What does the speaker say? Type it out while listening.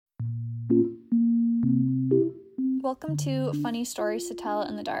Welcome to Funny Stories to Tell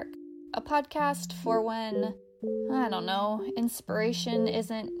in the Dark, a podcast for when, I don't know, inspiration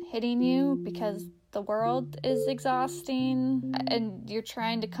isn't hitting you because the world is exhausting and you're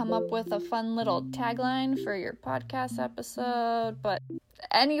trying to come up with a fun little tagline for your podcast episode. But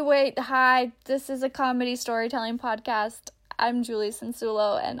anyway, hi, this is a comedy storytelling podcast. I'm Julie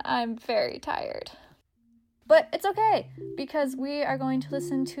Sensulo and I'm very tired. But it's okay, because we are going to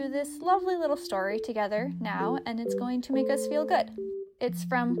listen to this lovely little story together now, and it's going to make us feel good. It's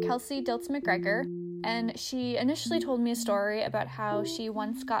from Kelsey Diltz McGregor, and she initially told me a story about how she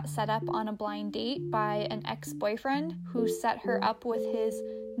once got set up on a blind date by an ex-boyfriend who set her up with his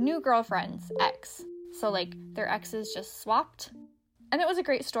new girlfriend's ex. So, their exes just swapped. And it was a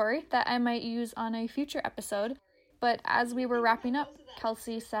great story that I might use on a future episode, but as we were wrapping up,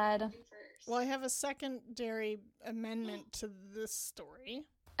 Kelsey said, "Well, I have a secondary amendment to this story."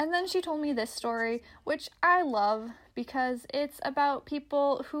 And then she told me this story, which I love because it's about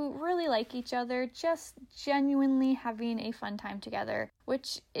people who really like each other, just genuinely having a fun time together,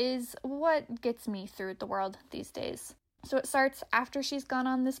 which is what gets me through the world these days. So it starts after she's gone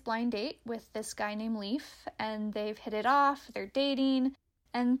on this blind date with this guy named Leaf, and they've hit it off, they're dating,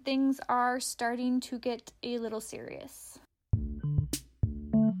 and things are starting to get a little serious.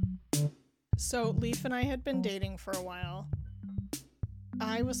 So Leaf and I had been dating for a while.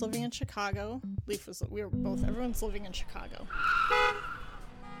 I was living in Chicago. Everyone's living in Chicago.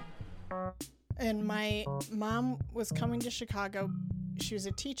 And my mom was coming to Chicago. She was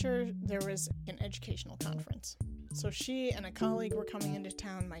a teacher. There was an educational conference. So she and a colleague were coming into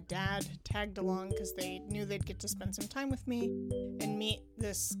town. My dad tagged along because they knew they'd get to spend some time with me and meet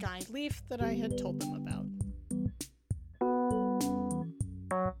this guy Leaf that I had told them about.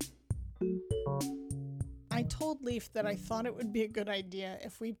 I told Leaf that I thought it would be a good idea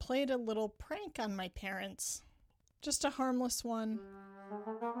if we played a little prank on my parents. Just a harmless one.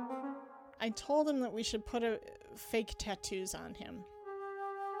 I told him that we should put fake tattoos on him.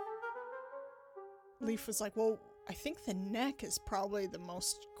 Leaf was like, "Well, I think the neck is probably the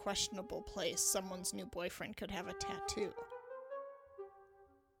most questionable place someone's new boyfriend could have a tattoo."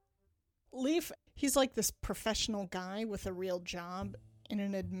 Leaf, he's like this professional guy with a real job in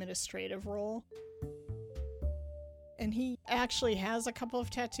an administrative role. And he actually has a couple of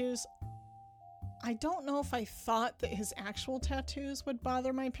tattoos. I don't know if I thought that his actual tattoos would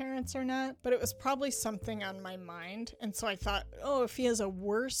bother my parents or not, but it was probably something on my mind. And so I thought, if he has a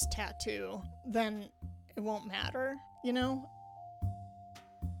worse tattoo, then it won't matter, you know?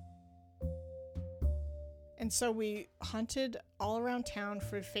 And so we hunted all around town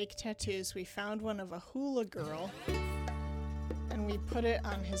for fake tattoos. We found one of a hula girl, and we put it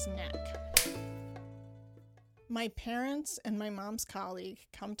on his neck. My parents and my mom's colleague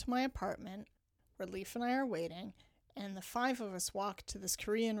come to my apartment, where Leaf and I are waiting, and the five of us walk to this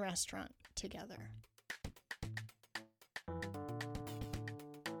Korean restaurant together.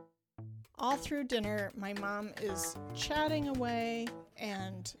 All through dinner, my mom is chatting away,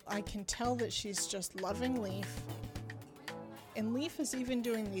 and I can tell that she's just loving Leaf. And Leaf is even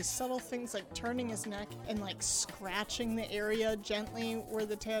doing these subtle things like turning his neck and scratching the area gently where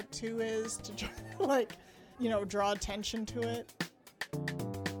the tattoo is to try draw attention to it.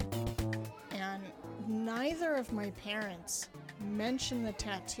 And neither of my parents mentioned the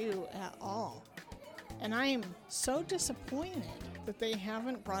tattoo at all. And I am so disappointed that they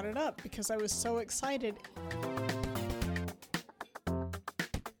haven't brought it up because I was so excited.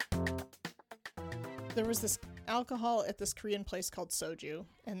 There was this alcohol at this Korean place called soju,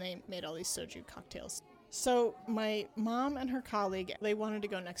 and they made all these soju cocktails. So my mom and her colleague, they wanted to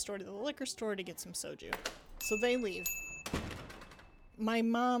go next door to the liquor store to get some soju. So they leave. My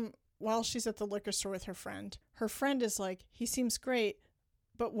mom, while she's at the liquor store with her friend is like, "He seems great,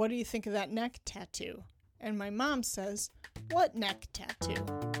 but what do you think of that neck tattoo?" And my mom says, "What neck tattoo?"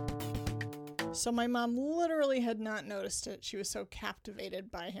 So my mom literally had not noticed it. She was so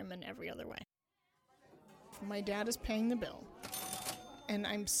captivated by him in every other way. My dad is paying the bill. And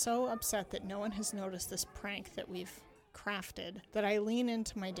I'm so upset that no one has noticed this prank that we've crafted that I lean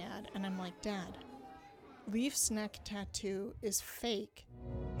into my dad and I'm like, "Dad, Leaf's neck tattoo is fake."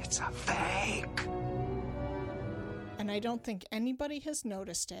 "It's a fake." And I don't think anybody has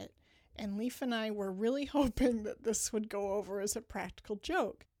noticed it. And Leaf and I were really hoping that this would go over as a practical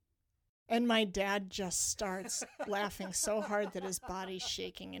joke. And my dad just starts laughing so hard that his body's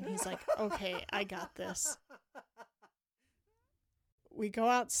shaking. And he's like, "Okay, I got this." We go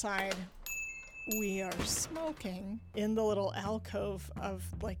outside. We are smoking in the little alcove of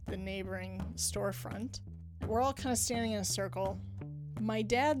the neighboring storefront. We're all kind of standing in a circle. My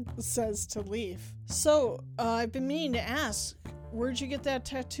dad says to Leaf, "So, I've been meaning to ask, where'd you get that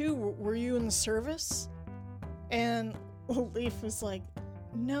tattoo? Were you in the service?" And Leaf is like,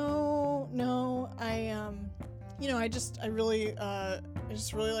 no, I just really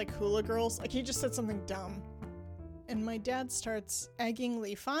like hula girls. Like, he just said something dumb. And my dad starts egging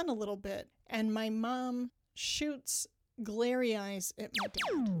Leaf on a little bit, and my mom shoots glary eyes at my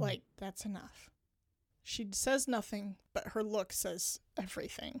dad. Like, that's enough. She says nothing, but her look says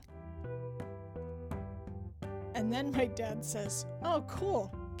everything. And then my dad says, "Oh,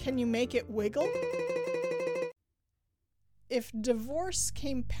 cool. Can you make it wiggle?" If divorce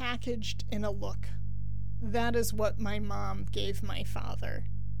came packaged in a look, that is what my mom gave my father.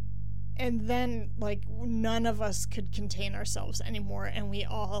 And then, like, none of us could contain ourselves anymore, and we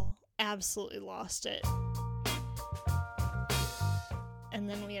all absolutely lost it. And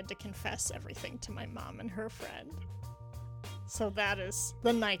then we had to confess everything to my mom and her friend. So that is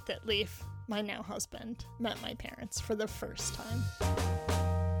the night that Leaf, my now husband, met my parents for the first time.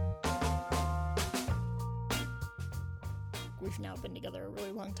 We've now been together a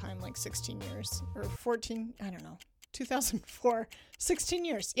really long time, like 16 years, or 14, I don't know, 2004, 16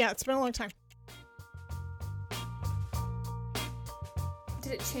 years. Yeah, it's been a long time.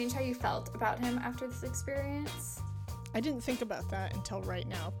 Did it change how you felt about him after this experience? I didn't think about that until right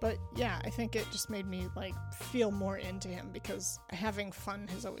now, but yeah, I think it just made me like feel more into him, because having fun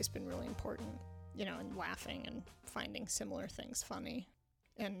has always been really important, and laughing and finding similar things funny.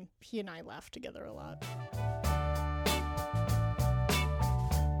 And he and I laugh together a lot.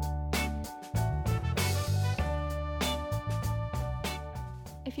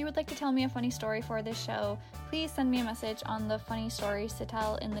 If you would like to tell me a funny story for this show, please send me a message on the Funny Stories to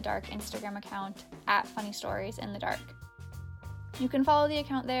Tell in the Dark Instagram account @FunnyStoriesInTheDark. You can follow the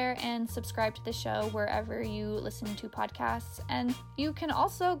account there and subscribe to the show wherever you listen to podcasts, and you can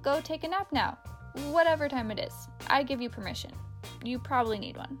also go take a nap now, whatever time it is. I give you permission. You probably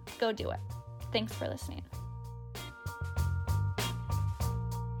need one. Go do it. Thanks for listening.